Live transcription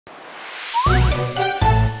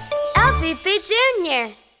LBB Junior.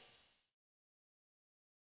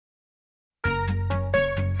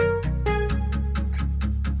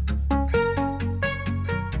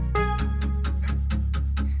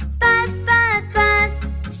 Buzz, buzz, buzz.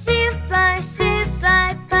 Shoo,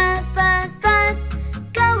 fly, buzz, buzz, buzz.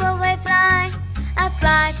 Go away, fly. A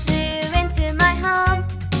fly flew into my home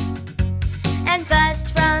and buzzed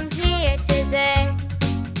from here to there.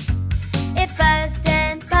 It buzzed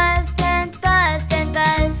and buzzed and buzzed and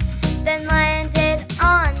buzzed, then landed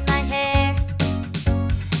on my hair.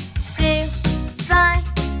 Shoo, fly,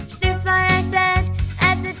 I said,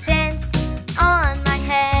 as it danced on my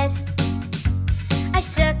head. I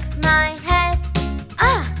shook my head,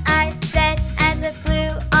 ah, I said, as it flew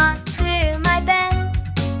onto my bed.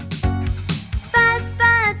 Buzz,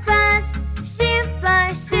 buzz, buzz. Shoo, fly,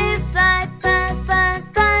 buzz, buzz,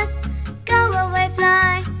 buzz. Go away,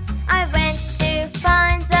 fly. I went to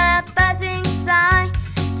find the buzzing fly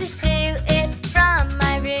to shoo it from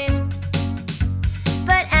my room.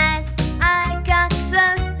 But as I got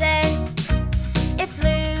closer, it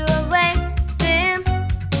flew away soon.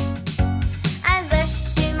 I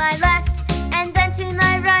looked to my left and then to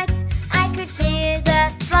my right. I could hear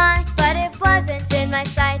the fly, but it wasn't in my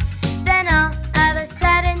sight. Then all of a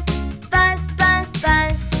sudden, buzz, buzz,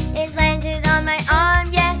 buzz. It landed on my arm,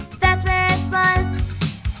 yes, that's where it was.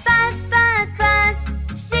 Buzz, buzz, buzz.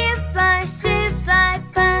 Shoo, fly,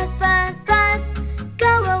 buzz, buzz, buzz.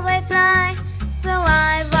 Go away, fly. So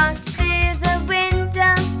I walked to the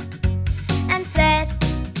window and said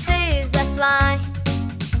to the fly,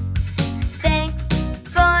 thanks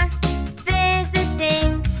for visiting,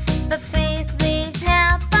 but please leave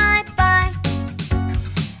now, bye bye.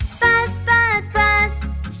 Buzz, buzz, buzz.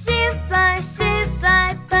 Shoo,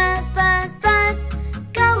 fly, buzz, buzz, buzz.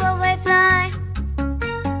 Go away, fly.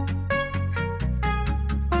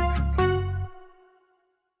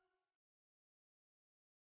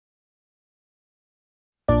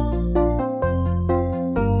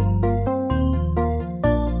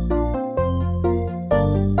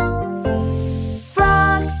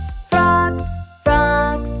 Frogs, frogs,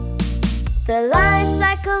 frogs. The life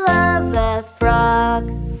cycle of a frog.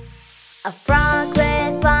 A frog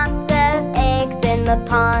lays lots of eggs in the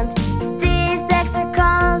pond. These eggs are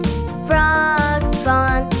called frog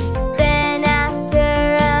spawn. Then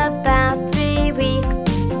after about 3 weeks,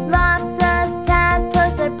 lots of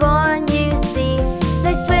tadpoles are born, you see.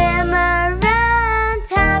 They swim around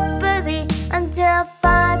happily until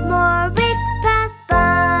 5 more weeks pass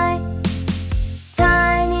by.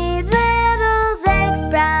 Tiny little legs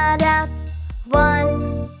sprout out,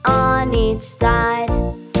 one on each side.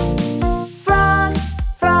 Frogs,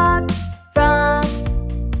 frogs, frogs.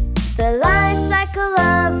 The life cycle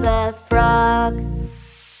of a frog.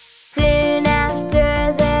 Soon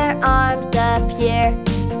after their arms appear,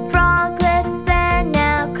 froglets they're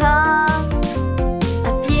now called.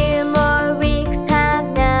 A few more weeks have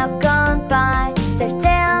now gone by. Their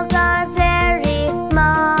tails are very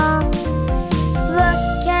small. Look,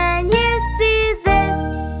 can you see this?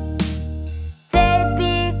 They've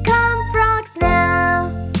become frogs now.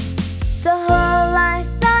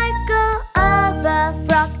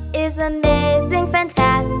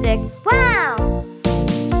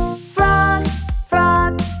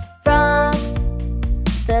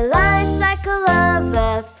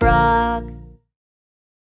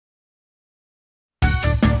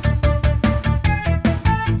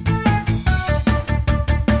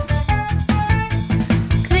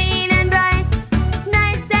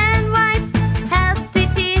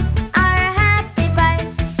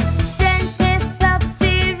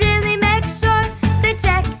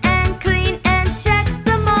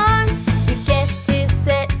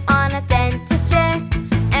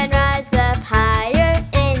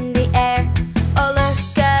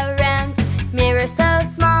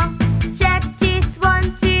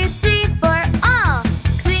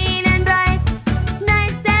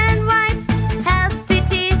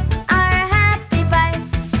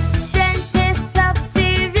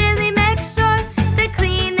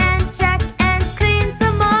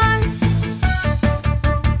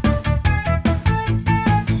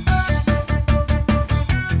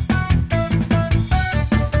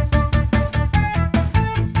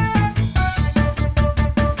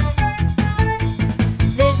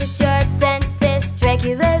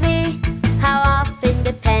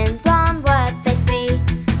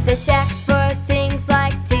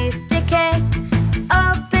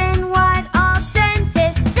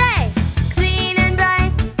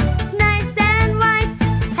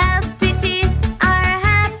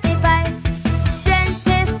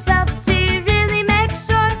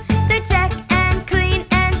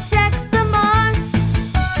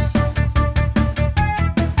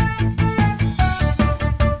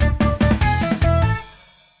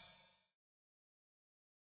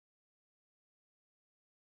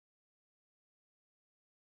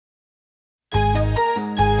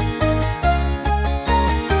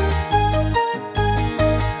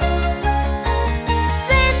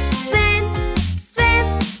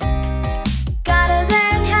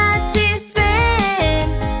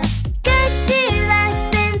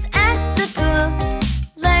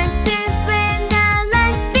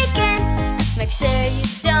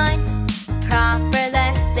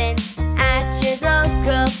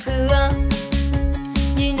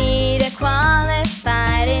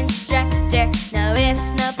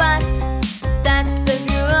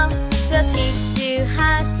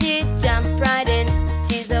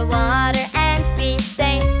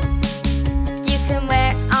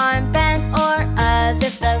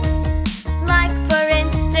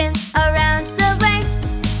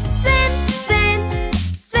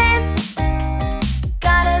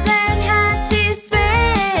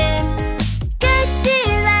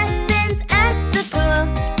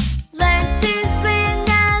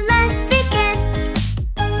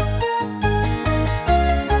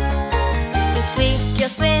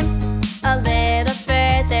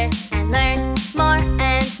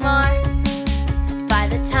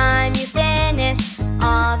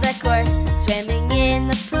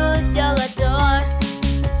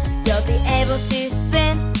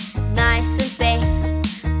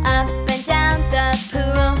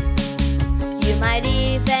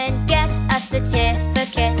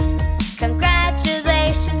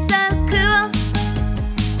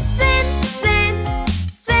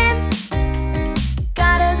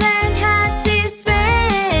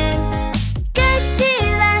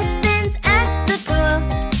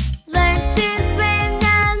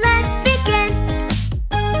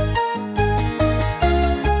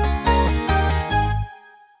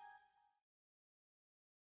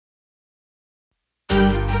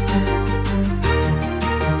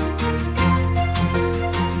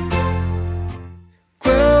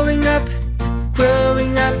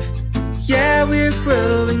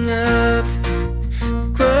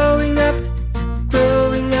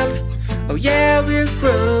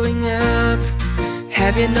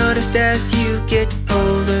 you noticed as you get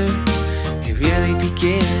older, you really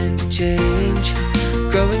begin to change?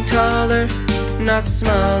 Growing taller, not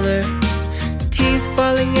smaller, teeth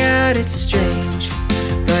falling out, it's strange.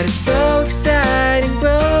 But it's so exciting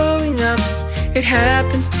growing up, it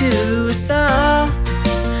happens to us all.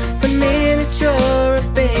 One minute you're a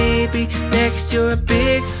baby, next you're a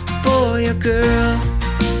big boy or girl.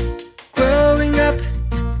 Growing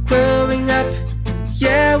up,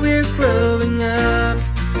 yeah, we're growing up.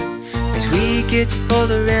 As we get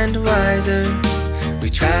older and wiser, we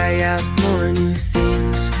try out more new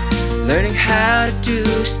things, learning how to do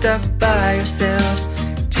stuff by ourselves,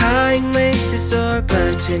 tying laces or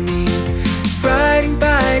buttoning, riding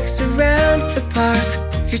bikes around the park.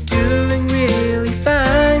 You're doing really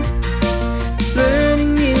fine,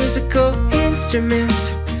 learning musical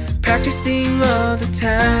instruments, practicing all the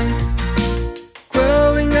time.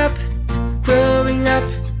 Growing up,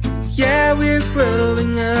 yeah, we're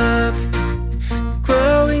growing up.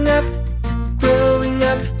 Growing up,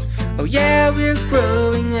 oh yeah, we're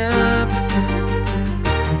growing up.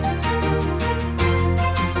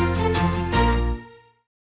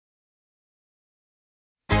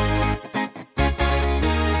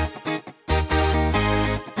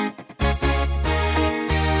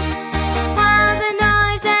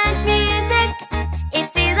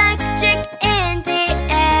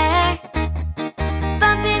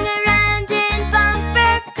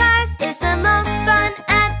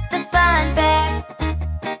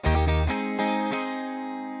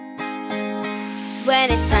 When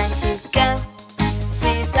it's time to go,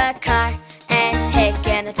 choose a car and take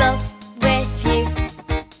an adult with you.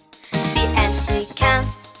 The MC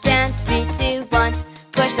counts down 3, 2, 1.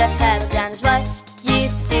 Push the pedal down is what you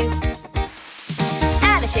do.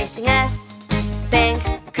 And they're chasing us, bang,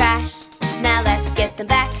 crash. Now let's get them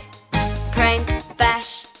back. Prank,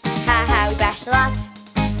 bash, ha ha, we bash a lot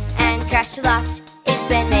and crash a lot. It's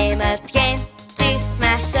the name of the game, to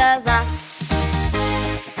smash a lot.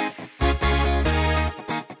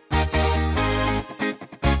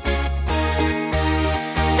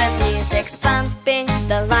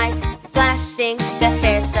 The lights flashing, the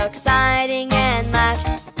fair's so exciting and loud.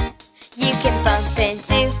 You can bump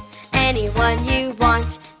into anyone you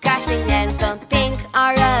want, crashing and bumping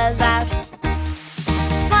are allowed.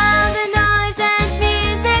 While the noise and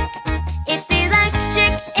music, it's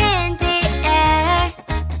electric in the air.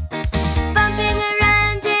 Bumping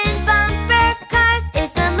around in bumper cars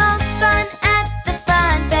is the most fun at the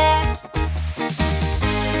fun fair.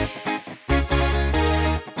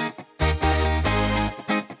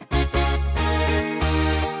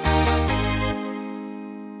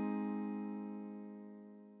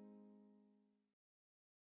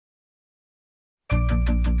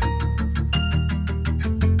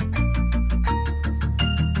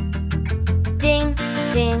 Ding,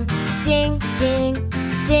 ding, ding, ding,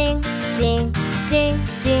 ding, ding, ding,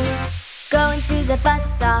 ding. Going to the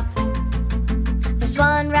bus stop, there's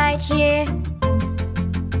one right here.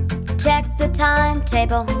 Check the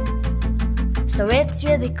timetable, so it's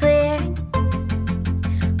really clear.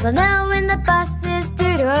 We'll know when the bus is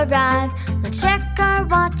due to arrive. Let's check our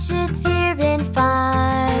watch, it's here in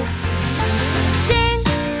 5. Ding,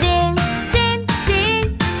 ding, ding,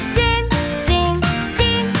 ding, ding, ding,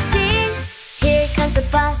 ding, ding. Here comes the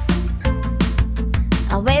bus,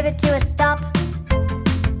 I'll wave it to a stop.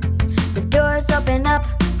 The doors open up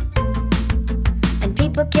and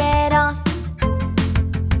people get off.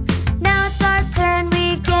 Now it's our turn,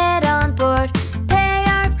 we get on board, pay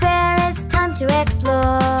our fare, it's time to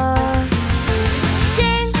explore.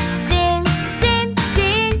 Ding, ding, ding,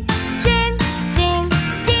 ding, ding, ding,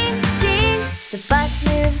 ding, ding. The bus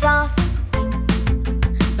moves off,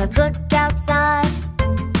 let's look outside.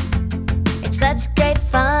 It's such great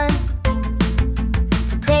fun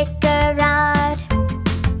to take a ride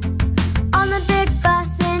on the big bus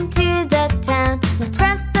into the town. Let's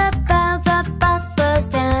press the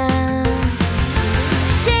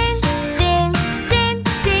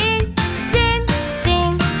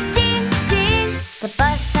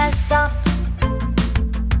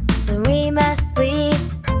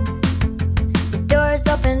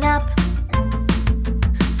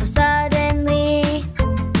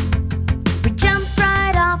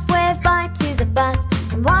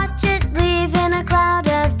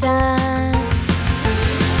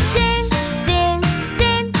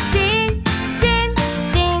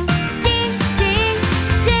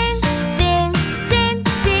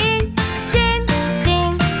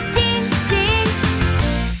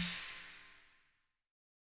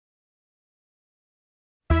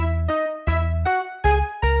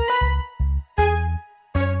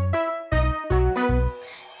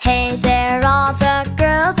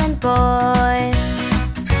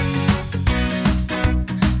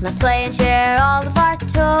Let's play and share all of our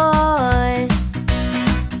toys.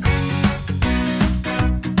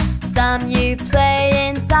 Some you play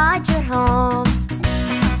inside your home,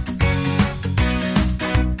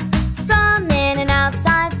 some in an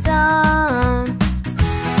outside zone.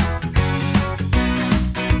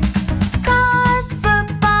 Cars,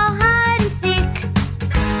 football, hide and seek,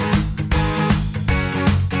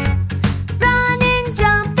 running,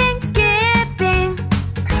 jumping, skipping,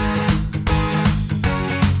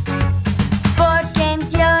 board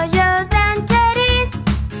games, yo-yos and teddies,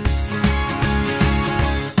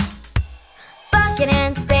 bucket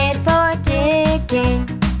and spade for digging.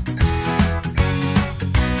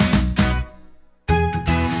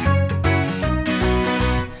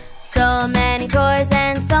 So many toys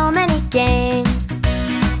and so many games.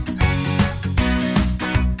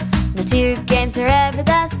 No two games are ever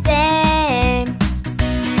the same.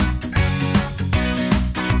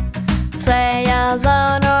 Play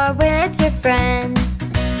alone or with your friends.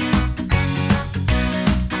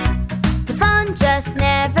 The fun just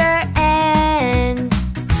never ends.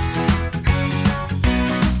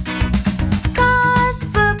 Cars,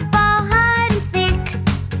 football, hide and seek,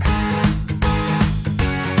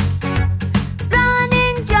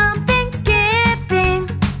 running, jumping, skipping,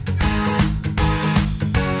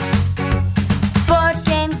 board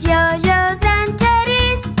games, yo-yos and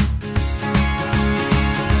teddies,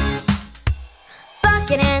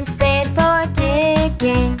 bucket and spade for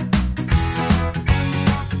digging.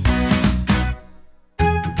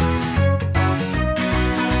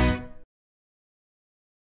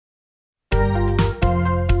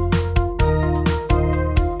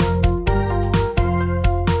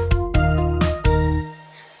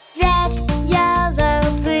 Red, yellow,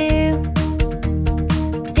 blue,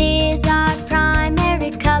 these are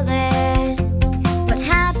primary colors. What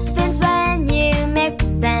happens when you mix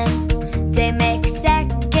them? They make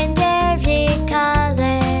secondary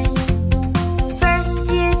colors.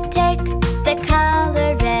 First you take the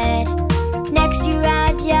color red, next you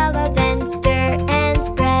add yellow, then stir and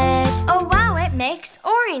spread. Oh wow, it makes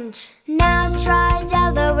orange. Now try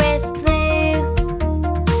yellow with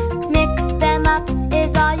blue. Mix them up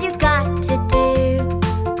is all you got to do.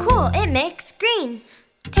 Cool, it makes green.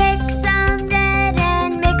 Take some red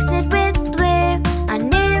and mix it with blue. A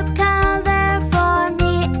new color for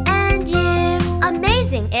me and you.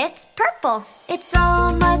 Amazing, it's purple. It's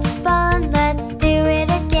so much fun, let's do it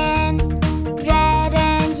again. Red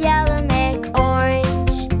and yellow make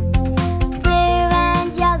orange. Blue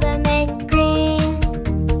and yellow make green.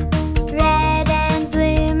 Red and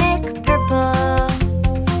blue make purple.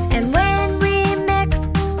 And when we mix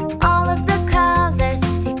all of the colors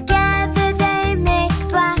together, they make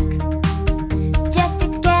black. Yes,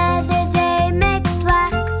 together they make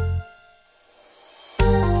black.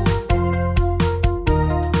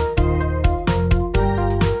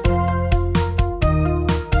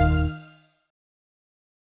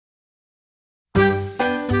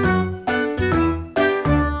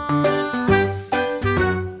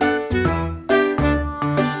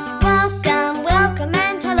 Welcome, welcome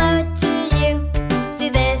and hello to you. See,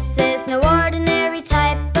 this is no ordinary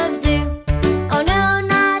type of zoo. Oh no,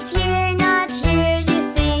 not here, you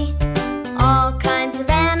see. All kinds of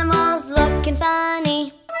animals looking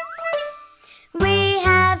funny. We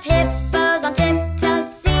have hippos on tiptoes,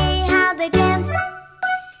 see how they dance.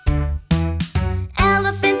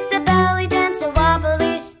 Elephants that belly dance, a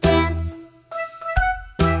wobbly stance.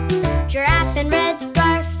 Giraffe in red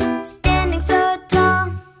scarf, standing so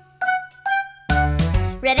tall.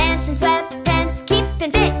 Red ants in sweatpants,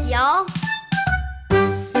 keeping fit, y'all.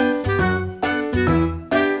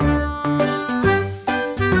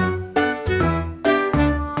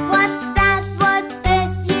 What's that? What's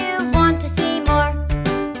this? You want to see more?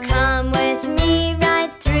 Come with me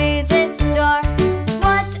right through this door.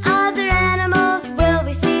 What other animals will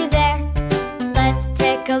we see there? Let's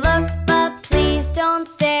take a look, but please don't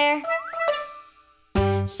stare.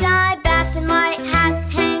 Shy bats in white hats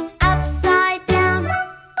hang upside down.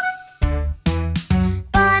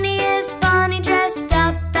 Bunny is funny, dressed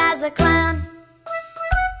up as a clown.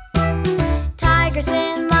 Tigers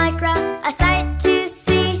in lycra, a sight to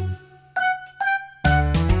see.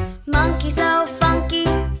 Monkey so funky,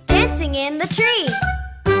 dancing in the tree.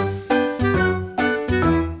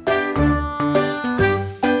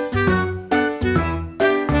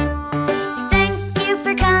 Thank you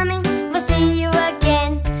for coming, we'll see you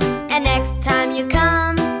again. And next time you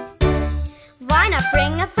come, why not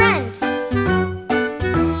bring a friend?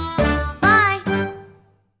 Bye!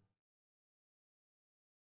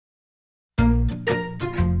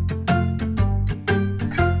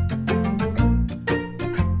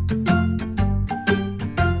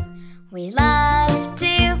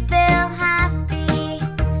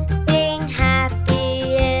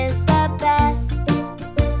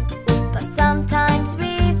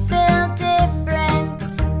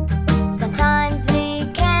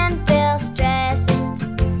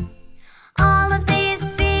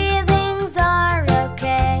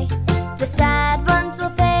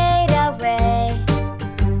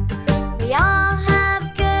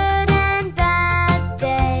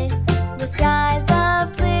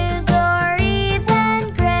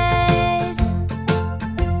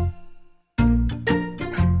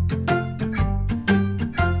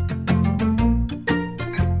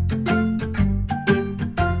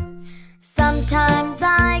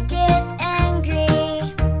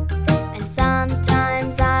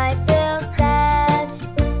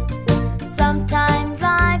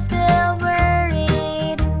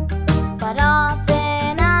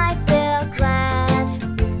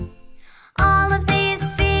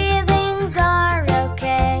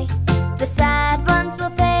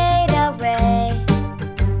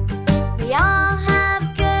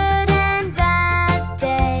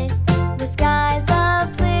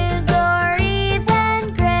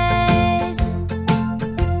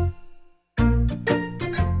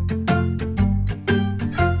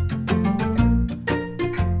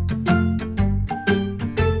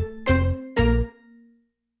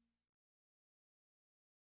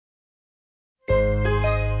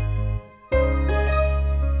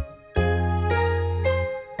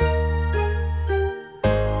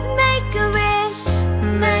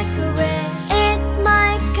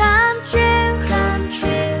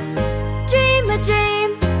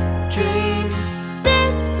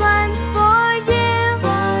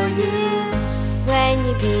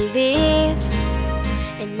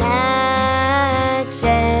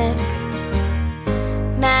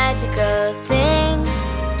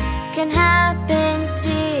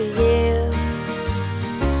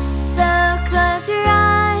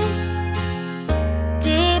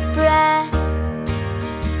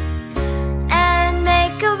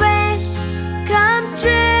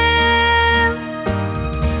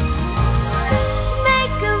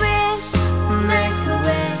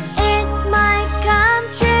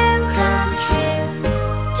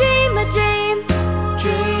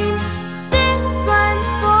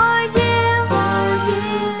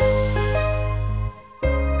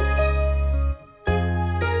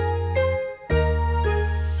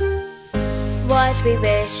 we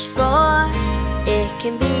wish for, it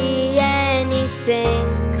can be anything.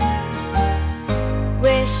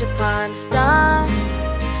 Wish upon a star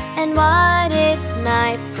and what it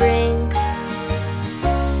might bring.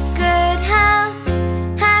 Good health,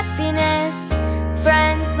 happiness,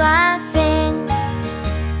 friends laughing,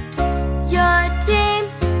 your team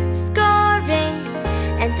scoring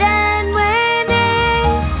and then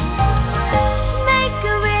winning. Make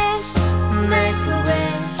a wish, make a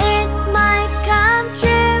wish, it might come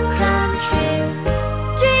true, come true.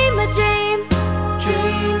 Dream a dream,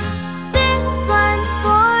 dream, this one's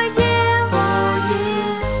for you, for you.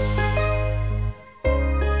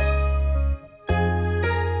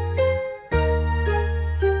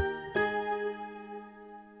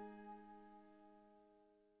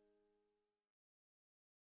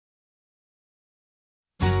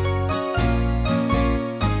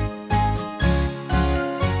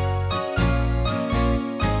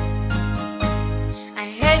 I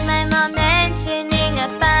heard my mom mentioning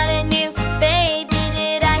about a new baby.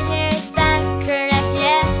 Did I hear that correct?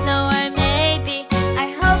 Yes, no, or maybe. I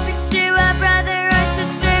hope it's true, a brother or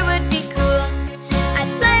sister would be cool. I'd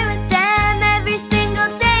play with them every single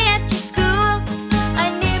day after school. A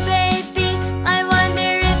new baby, I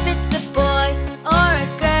wonder if it's a boy or a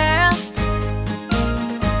girl.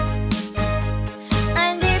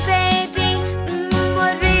 A new baby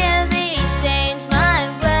would really change my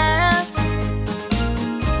world.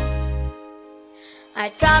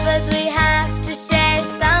 I'd probably have to share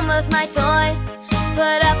some of my toys,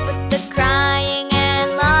 put up with the crying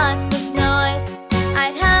and lots of noise.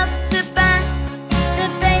 I'd help to bath the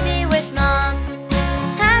baby with mom.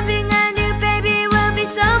 Having a new baby will be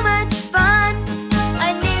so much fun.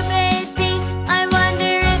 A new baby, I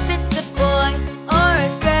wonder if it's a boy or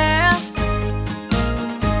a girl.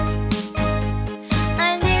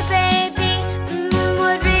 A new baby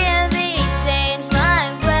would really change my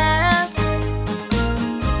world.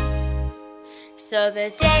 So the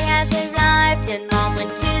day has arrived and mom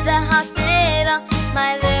went to the hospital.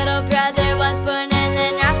 My little brother was born and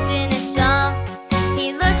then wrapped in a shawl.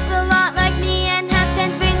 He looks a lot like me and has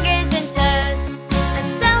 10 fingers and toes. I'm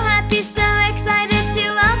so happy, so excited to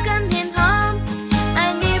welcome him home.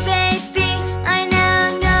 A new baby, I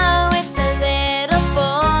now know it's a little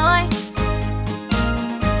boy.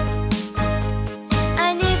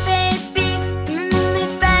 A new baby,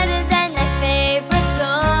 it's better than my favorite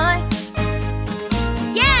toy.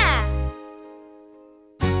 Yeah!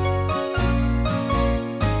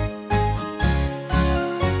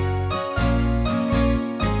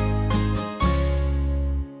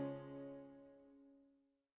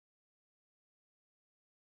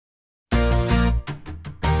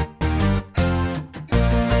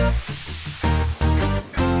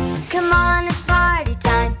 Come on, it's party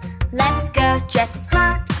time. Let's go, dress and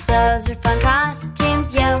smart. Clothes are fun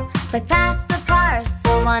costumes, yo. Play pass the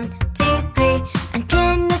parcel, 1, 2, 3, and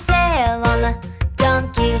pin the tail on the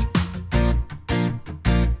donkey.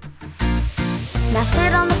 Now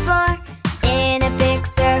sit on the floor in a big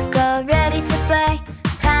circle, ready to play.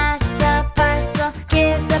 Pass the parcel,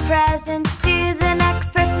 give the present to the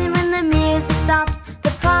next person. When the music stops,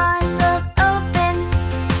 the parcel's opened.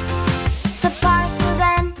 The parcel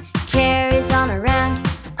then carries on around,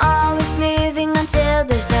 always moving until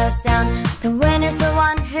there's no sound. The winner's the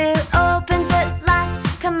one who opens it last.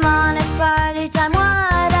 Come on, it's party time,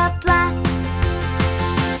 what a blast.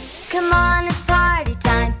 Come on, it's party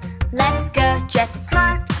time. Let's go, dress and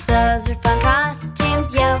smart. Clothes are fun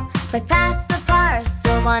costumes, yo. Play pass the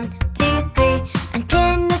parcel, 1, 2, 3, and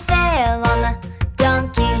pin the tail on the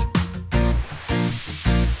donkey.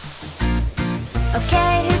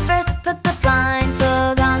 Okay, who's first? Put the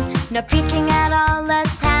blindfold on. No peeking at all,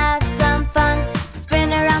 let's have some fun.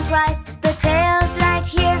 Spin around twice, the tail's right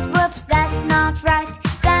here. Whoops, that's not right,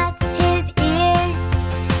 that's his ear.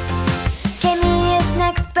 Okay, me is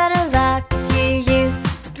next, better luck to you.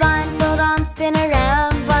 Blindfold on, spin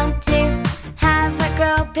around, 1, 2. Have a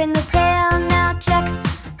go, pin the tail, now check.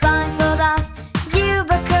 Blindfold off, you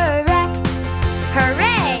were correct.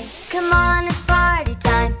 Hooray! Come on, it's party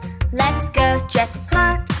time. Let's go, dress and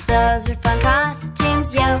smart. Clothes are fun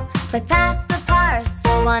costumes, yo. Play pass the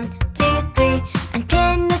parcel, 1, 2, 3, and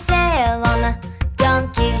pin the tail on the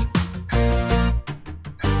donkey.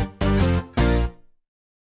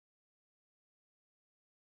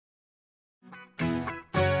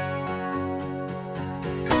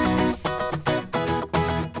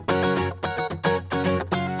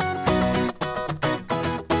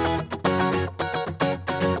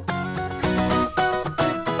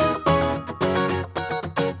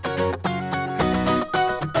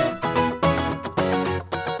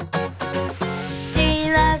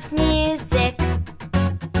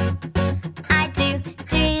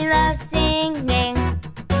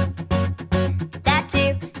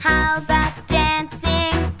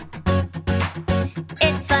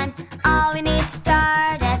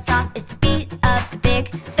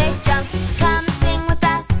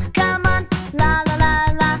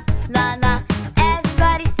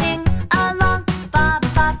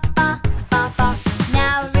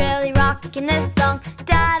 singing this song.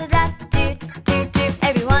 Da da da do do do.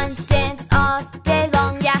 Everyone dance all day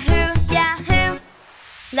long. Yahoo, yahoo.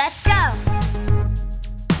 Let's go.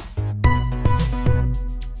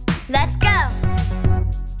 Let's go.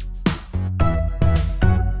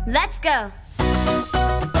 Let's go.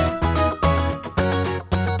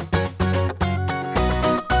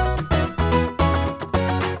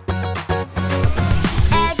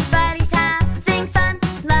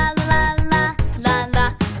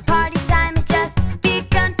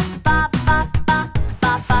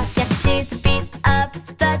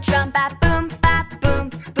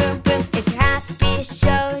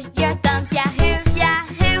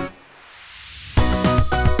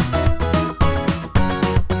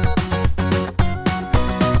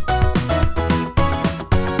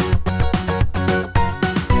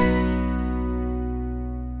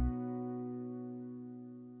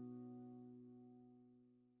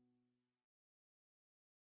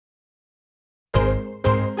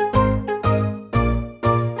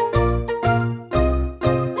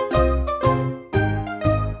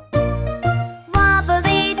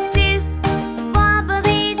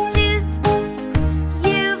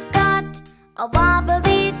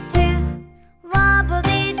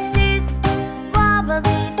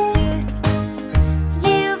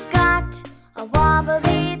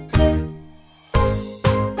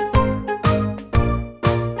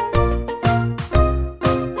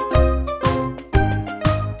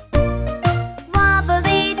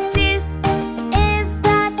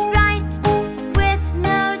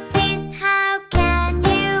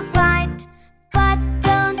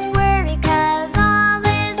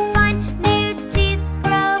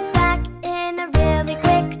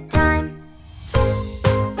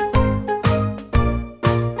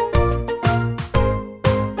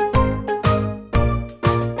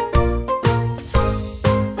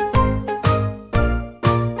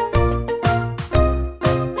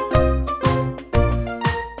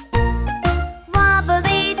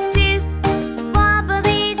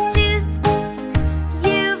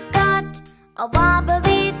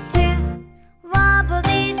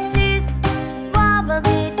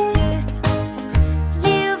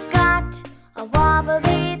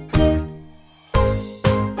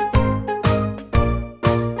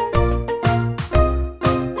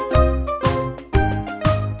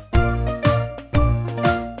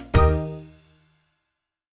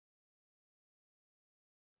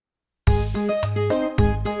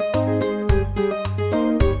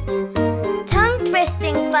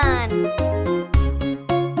 Tongue-twisting fun.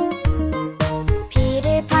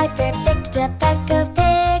 Peter Piper picked a peck of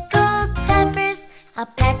pickled peppers. A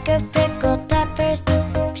peck of pickled peppers.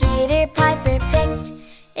 Peter Piper picked.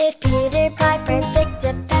 If Peter Piper picked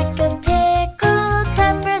a peck of pickled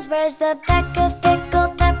peppers, where's the peck of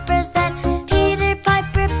pickled peppers that Peter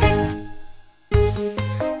Piper picked?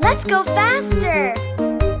 Let's go faster!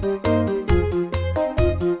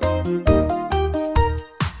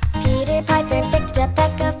 Peter Piper picked a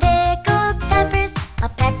peck of pickled peppers. A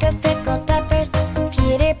peck of pickled peppers.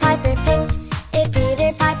 Peter Piper picked. If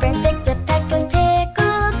Peter Piper picked a peck of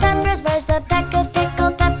pickled peppers, where's the peck of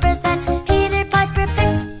pickled peppers that Peter Piper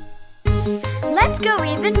picked? Let's go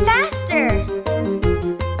even faster!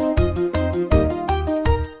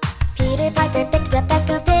 Peter Piper picked a peck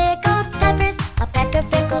of pickled peppers. A peck of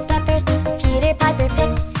pickled peppers. Peter Piper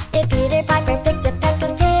picked. If Peter Piper picked a peck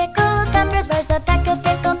of pickled peppers, where's the peck of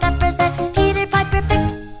pickled peppers that Peter Piper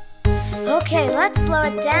picked? Okay, let's slow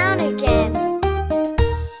it down again.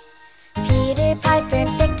 Peter Piper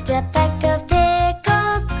picked a peck of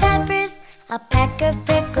pickled peppers. A peck of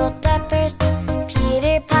pickled peppers.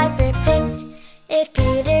 Peter Piper picked. If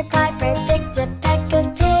Peter Piper picked a peck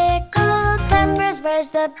of pickled peppers, where's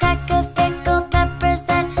the peck of pickled peppers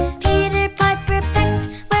that Peter Piper picked?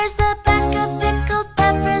 Where's the peck of pickled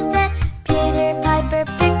peppers that Peter Piper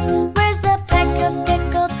picked? Where's the peck of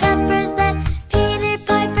pickled peppers that Peter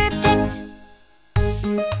Piper picked?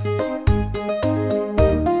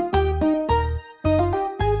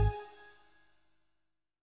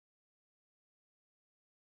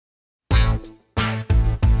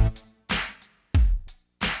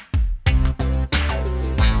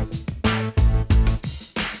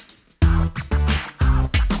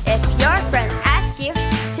 If your friends ask you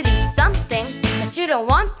to do something that you don't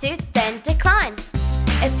want to, then decline.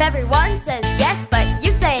 If everyone says yes, but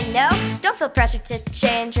you say no, don't feel pressure to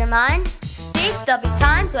change your mind. See, there'll be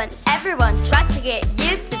times when everyone tries to get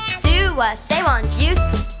you to do what they want you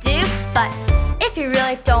to do. But if you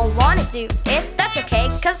really don't want to do it, that's okay,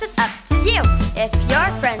 cause it's up to you. If your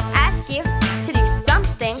friends ask you to do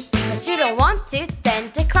something that you don't want to,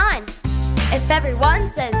 then decline. If everyone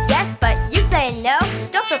says yes, but you say no,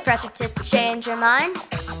 Don't feel pressure to change your mind.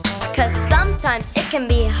 'Cause sometimes it can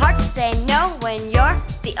be hard to say no when you're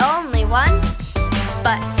the only one.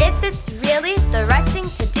 But if it's really the right thing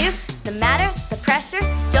to do, no matter the pressure,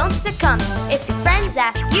 don't succumb. If your friends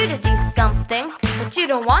ask you to do something but you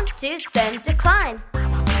don't want to, then decline.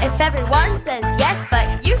 If everyone says yes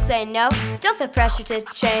but you say no, don't feel pressure to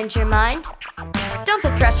change your mind. Don't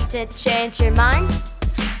feel pressure to change your mind.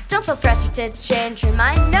 Don't feel pressure to change your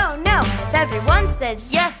mind. No, no. If everyone says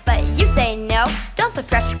yes but you say no, don't feel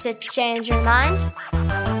pressure to change your mind.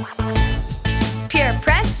 Peer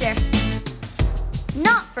pressure,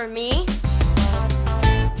 not for me.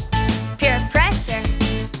 Peer pressure,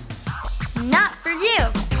 not for you.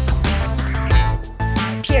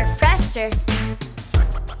 Peer pressure,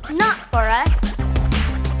 not for us.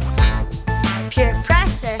 Peer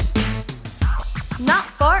pressure, not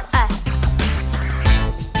for us.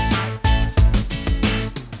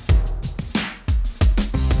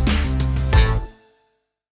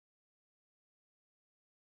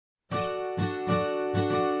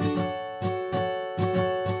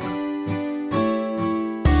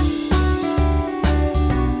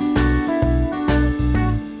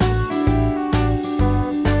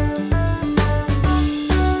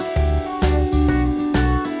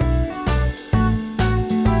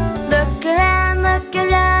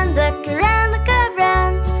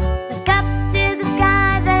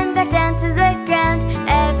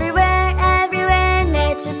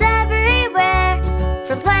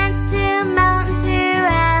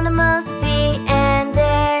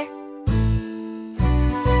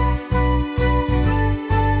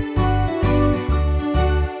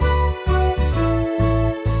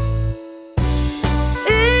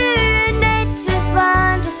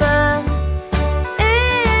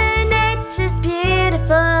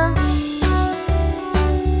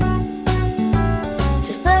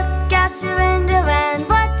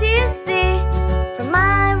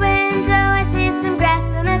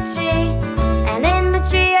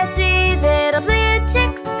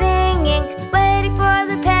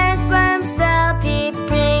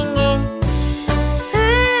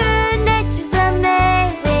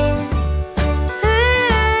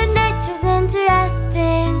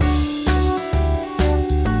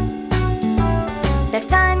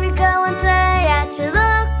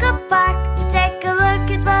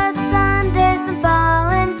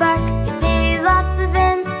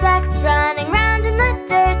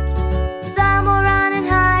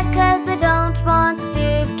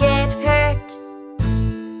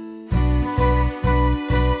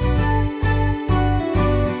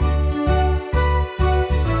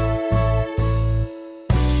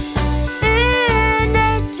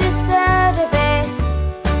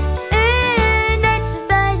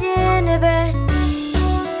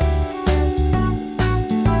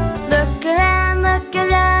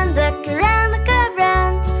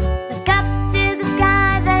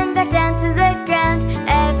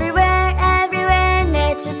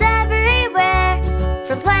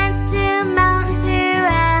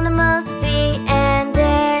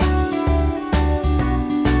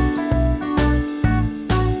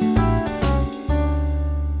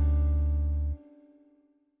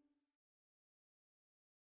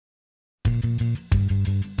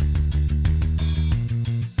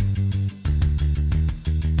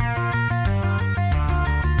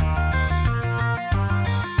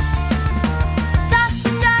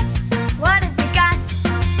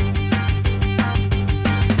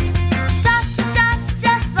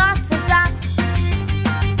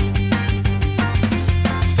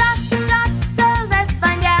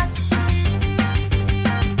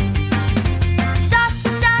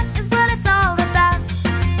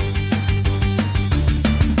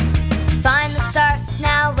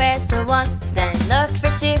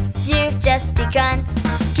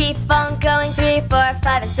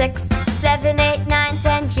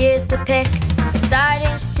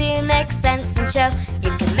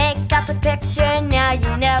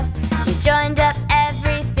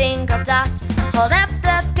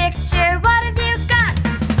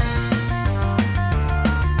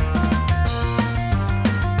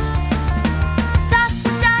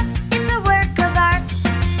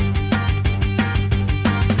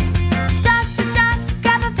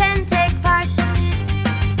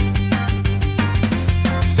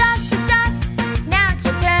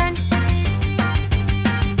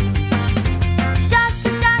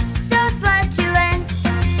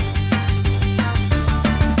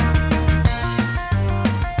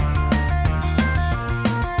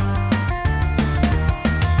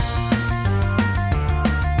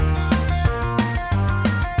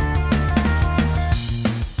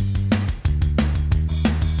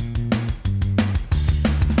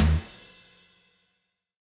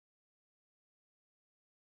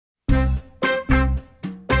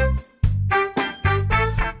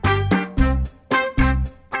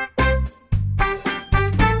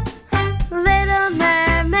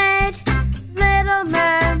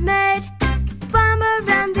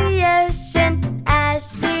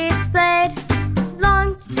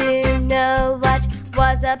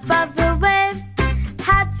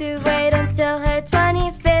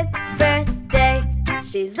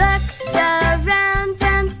 looked around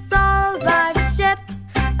and saw a large ship.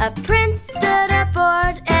 A prince stood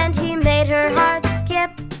aboard and he made her heart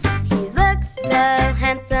skip. He looked so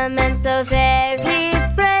handsome and so very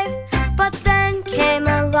brave, but then came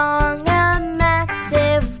along a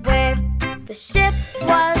massive wave. The ship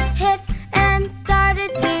was hit and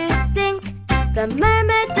started to sink. The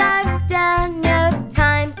mermaid dived down, no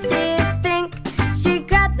time to think. She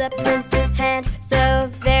grabbed the prince's hand so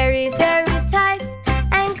very, very tight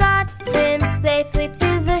and got him safely to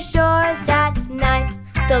the shore that night.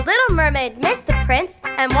 The little mermaid missed the prince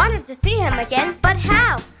and wanted to see him again, but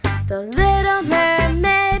how? The little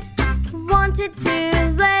mermaid wanted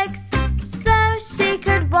 2 legs so she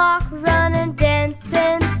could walk, run, and dance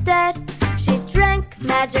instead. She drank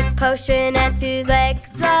magic potion and 2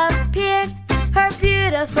 legs appeared. Her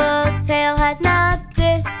beautiful tail had not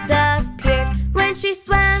disappeared. When she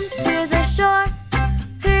swam to the shore,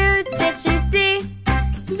 who did she see?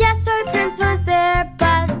 Yes, her prince was there,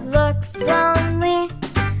 but looked lonely,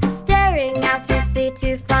 staring out to sea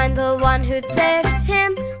to find the one who'd saved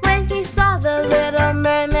him. When he saw the little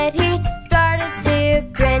mermaid, he started to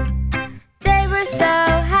grin. They were so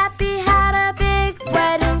happy, had a big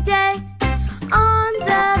wedding day. On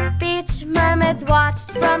the beach, mermaids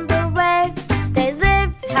watched from the waves. They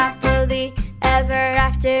lived happily ever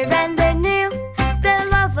after, and they knew their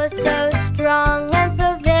love was so strong and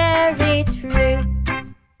so very true.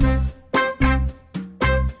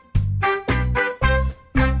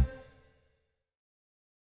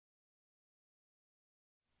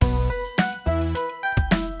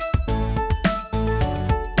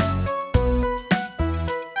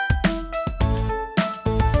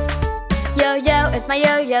 Yo-yo, it's my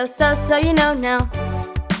yo-yo, so you know now.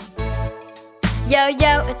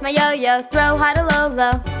 Yo-yo, it's my yo-yo, throw high to low.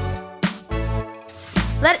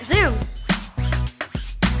 Let it zoom.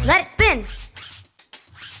 Let it spin.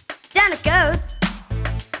 Down it goes.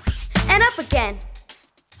 And up again.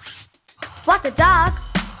 Walk the dog.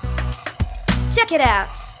 Check it out.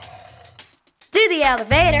 Do the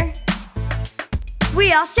elevator.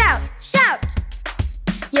 We all shout, shout.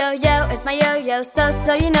 Yo-yo, it's my yo-yo,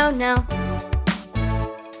 so you know now.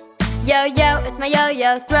 Yo-yo, it's my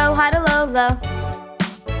yo-yo, throw high to low.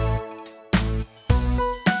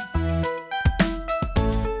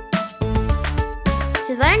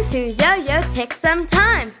 To learn to yo-yo takes some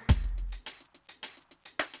time.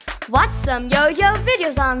 Watch some yo-yo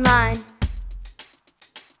videos online.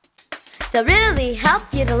 They'll really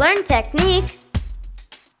help you to learn techniques.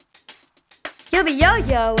 You'll be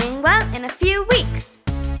yo-yoing well in a few weeks.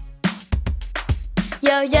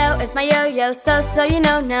 Yo-yo, it's my yo-yo, so you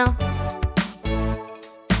know now.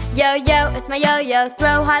 Yo-yo, it's my yo-yo,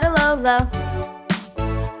 throw high to low.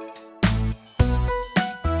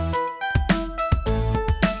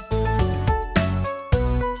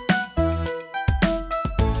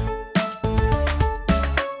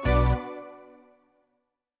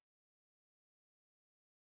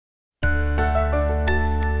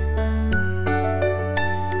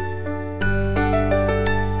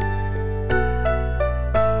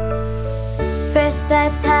 First I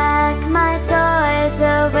pack my toys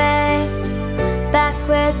away, back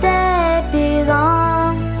where they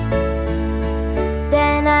belong.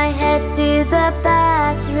 Then I head to the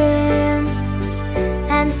bathroom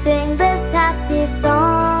and sing this happy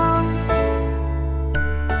song.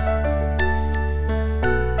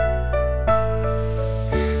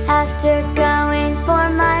 After going for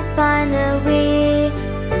my final wee,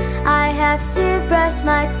 I have to brush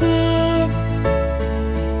my teeth.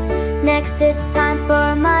 Next it's time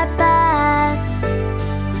for my bath.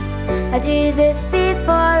 I do this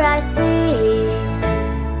before I sleep.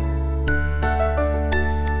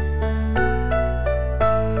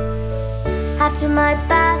 After my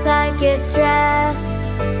bath I get dressed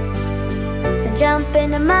and jump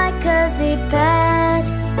into my cozy bed.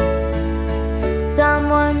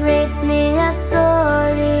 Someone reads me a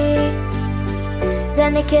story,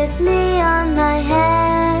 then they kiss me on my head.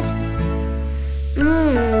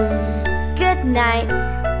 Good night.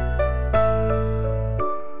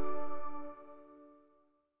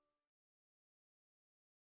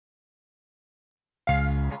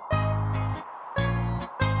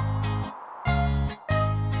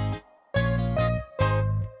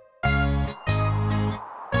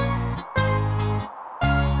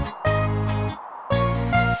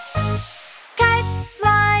 Kites,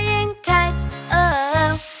 flying kites,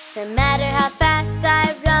 oh, no matter how fast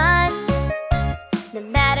I run, no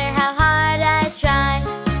matter how hard I try,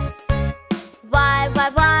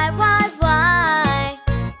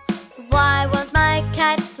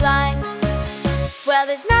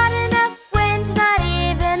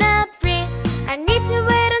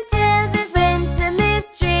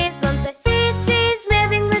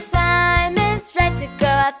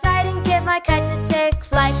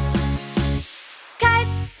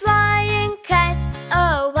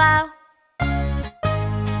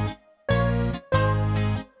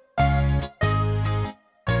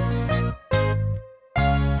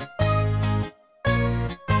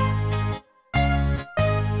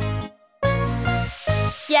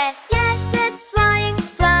 Yes, yes, it's flying,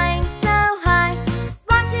 flying so high.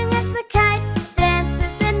 Watching as the kite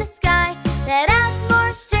dances in the sky. Let out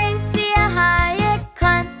more strings, see how high it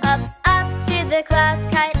climbs. Up, up to the clouds,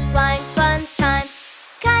 kite flying, fun time.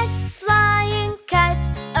 Kites flying,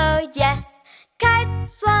 kites, oh yes.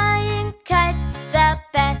 Kites flying, kites the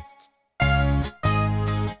best.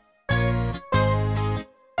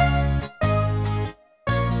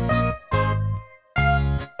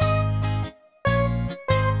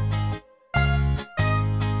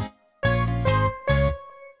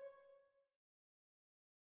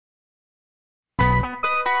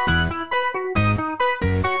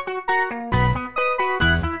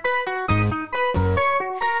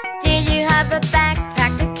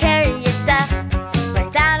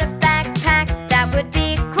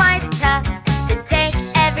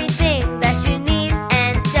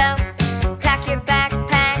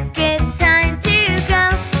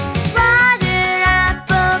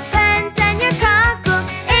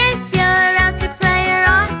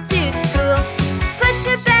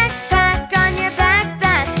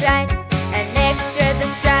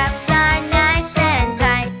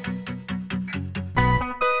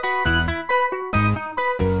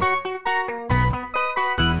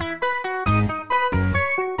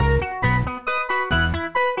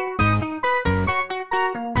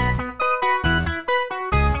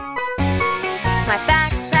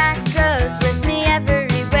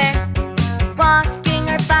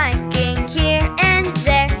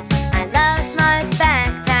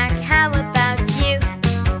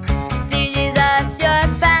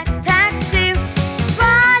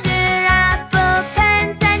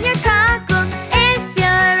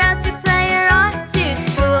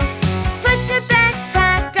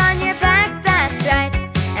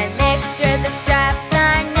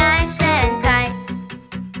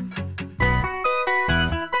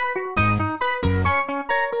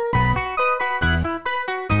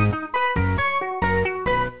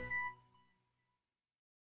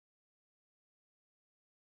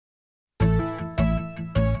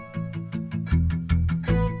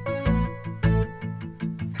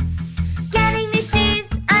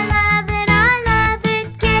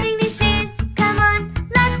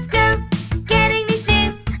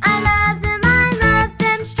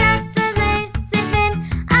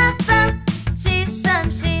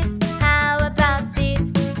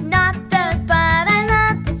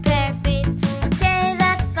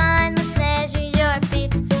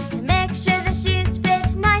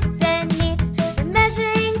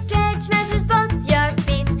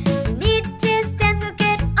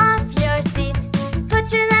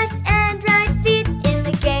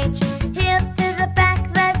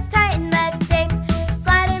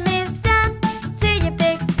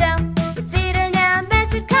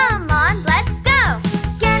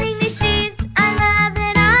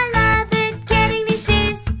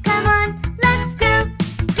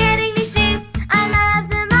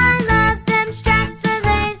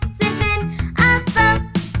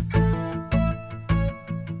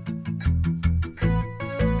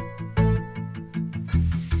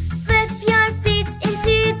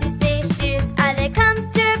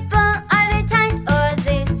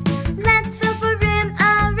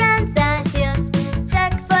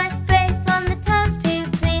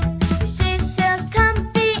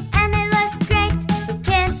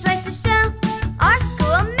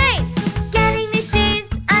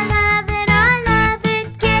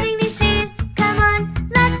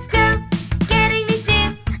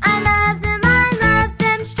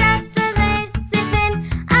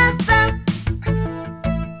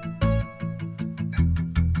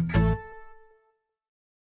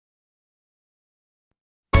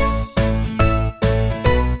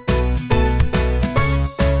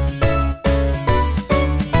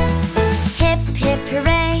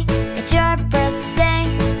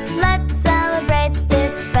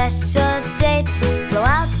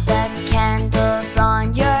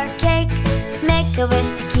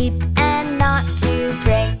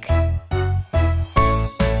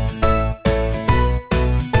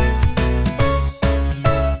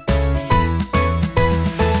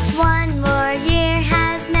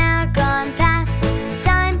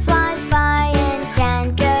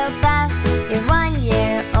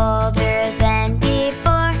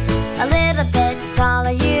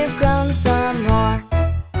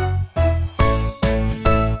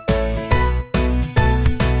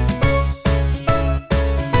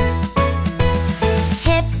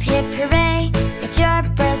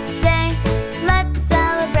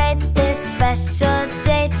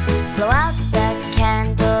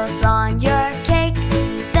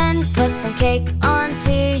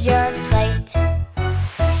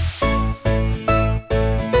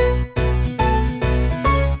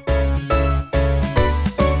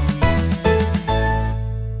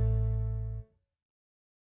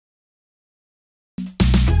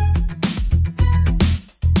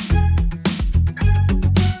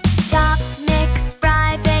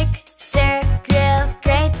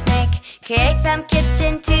 Create from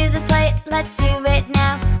kitchen to the plate, let's do it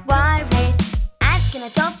now. Why wait? Ask an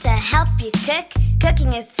adult to help you cook.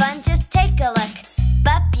 Cooking is fun, just take a look.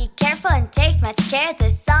 But be careful and take much care.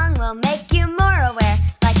 This song will make you more aware.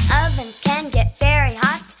 Like ovens can get very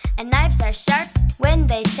hot, and knives are sharp when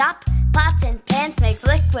they chop. Pots and pans make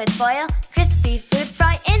liquid boil. Crispy foods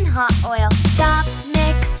fry in hot oil. Chop,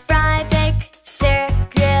 mix, fry, bake, stir,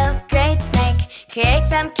 grill, grate, make. Create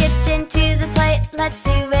from kitchen to the plate, let's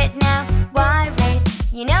do it now. Why wait?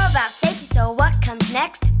 You know about safety, so what comes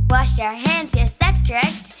next? Wash our hands, yes, that's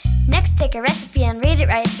correct. Next, take a recipe and read it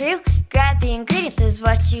right through. Grab the ingredients is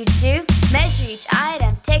what you do. Measure each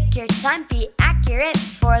item, take your time. Be accurate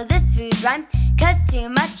for this food rhyme. Cause too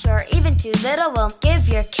much or even too little will give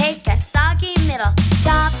your cake a soggy middle.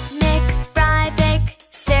 Chop, mix, fry, bake,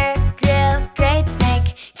 stir, grill, grate,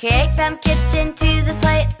 make. Create from kitchen to the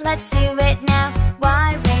plate, let's do it now.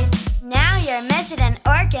 Why wait? Now you're measured and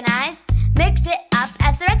organized. Mix it up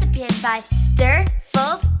as the recipe advised. Stir,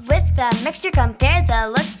 fold, whisk the mixture. Compare the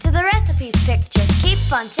look to the recipe's picture. Keep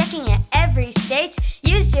on checking at every stage.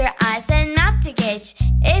 Use your eyes and mouth to gauge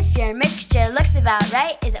if your mixture looks about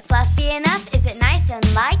right. Is it fluffy enough? Is it nice and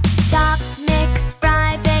light? Chop, mix,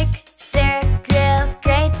 fry, bake, stir, grill,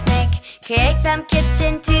 grate, make. Create from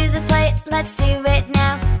kitchen to the plate, let's do it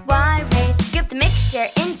now. Why wait? Scoop the mixture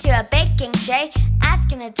into a baking tray.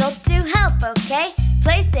 Ask an adult to help, okay?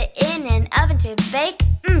 Place it in an oven to bake.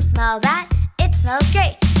 Smell that, it smells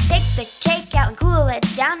great. Take the cake out and cool it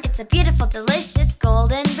down. It's a beautiful, delicious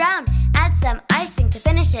golden brown. Add some icing to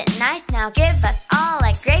finish it nice. Now give us all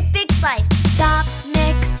a great big slice. Chop,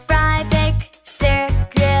 mix, fry, bake, stir,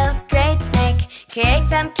 grill, grate, make. Create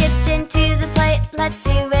from kitchen to the plate, let's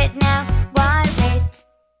do it now. Why wait?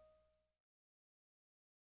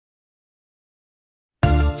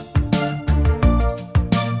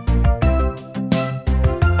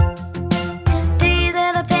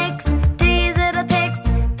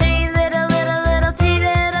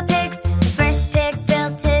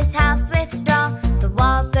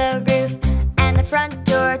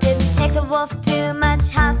 Too much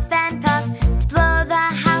huff and puff to blow the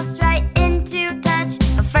house right into touch.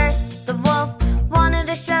 But first the wolf wanted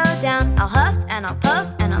a showdown. I'll huff and I'll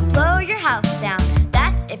puff and I'll blow your house down.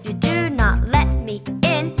 That's if you do not let me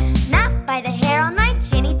in. Not by the hair all night,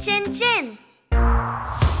 chinny chin chin.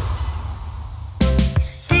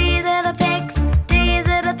 Three little pigs, three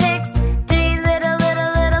little pigs, three little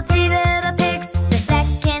three little pigs. The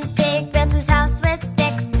second pig built his house with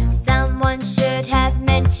sticks. Someone should have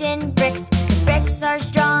mentioned bricks. Bricks are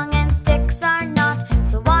strong and sticks are not.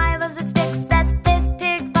 So why was it sticks that this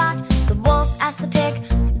pig bought? The wolf asked the pig,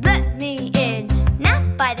 let me in.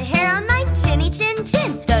 Not by the hair all night, chinny chin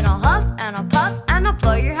chin. Then I'll huff and I'll puff and I'll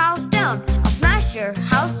blow your house down. I'll smash your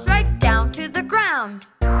house right down to the ground.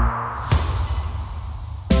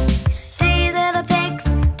 Three little pigs,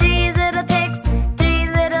 three little pigs, three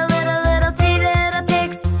little three little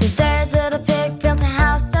pigs. The third little pig built a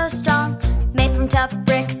house so strong, made from tough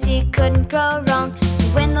bricks, he couldn't go wrong. So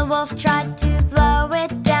when the wolf tried to blow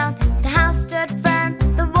it down, the house stood firm,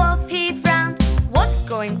 the wolf he frowned. What's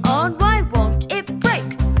going on? Why won't it break?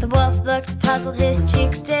 The wolf looked puzzled, his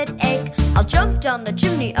cheeks did ache. I'll jump down the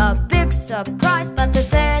chimney, a big surprise. But the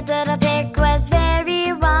third little pig was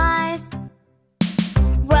very wise.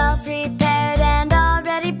 Well prepared and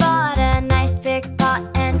already bought a nice big pot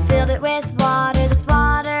and filled it with water. This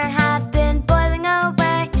water had been boiling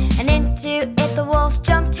away, and into it the wolf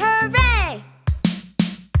jumped, hooray!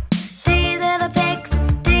 Three little pigs,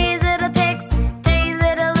 three little pigs, three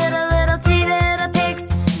little three little pigs.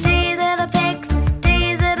 Three little pigs,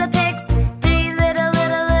 three little pigs, three little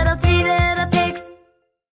three little pigs.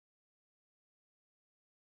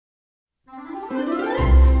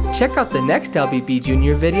 Check out the next LBB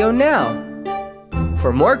Junior video now.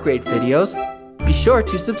 For more great videos, be sure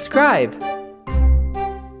to subscribe.